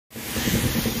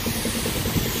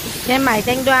Xe máy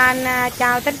Thanh Đoàn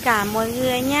chào tất cả mọi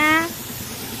người nhá.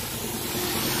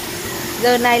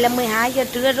 Giờ này là 12 giờ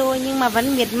trưa rồi nhưng mà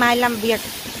vẫn miệt mài làm việc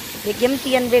để kiếm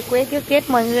tiền về quê trước Tết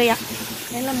mọi người ạ.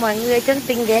 Nên là mọi người chân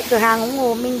tình ghé cửa hàng ủng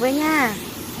hộ mình với nha.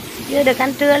 Chưa được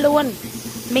ăn trưa luôn.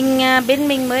 Bên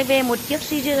mình mới về một chiếc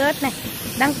sirius này,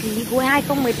 đăng ký cuối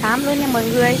 2018 luôn nha mọi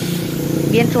người.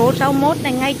 Biển số 61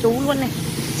 này ngay chú luôn này.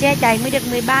 Xe chạy mới được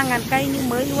 13.000 cây như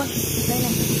mới luôn. Đây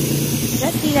này. Rất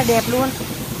chi là đẹp luôn.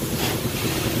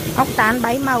 Ốc tán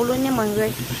 7 màu luôn nha mọi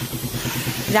người.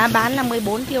 Giá bán là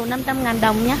 14.500.000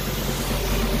 đồng nhá.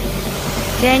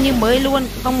 Xe như mới luôn,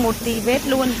 không một tì vết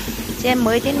luôn. Xe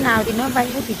mới thế nào thì nó vậy,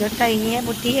 có chỉ cho trầy nhé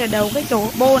một tí ở đầu cái chỗ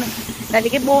bô này. Tại vì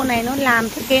cái bô này nó làm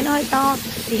thiết kế nó hơi to,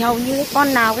 thì hầu như cái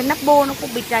con nào cái nắp bô nó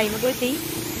cũng bị trầy một đôi tí.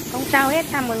 Không sao hết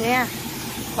ha mọi người à.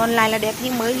 Còn lại là đẹp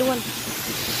như mới luôn.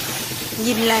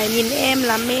 Nhìn em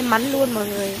là mê mắn luôn mọi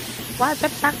người. Quá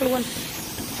xuất sắc luôn.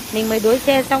 Mình mới đối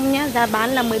xe xong nhá. Giá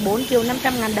bán là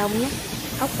 14.500.000 đồng nhé.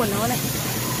 Ốc của nó này.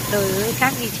 Trời ơi,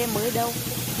 khác gì xe mới đâu.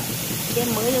 Xe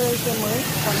mới ơi, xe mới.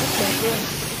 Còn rất đẹp luôn.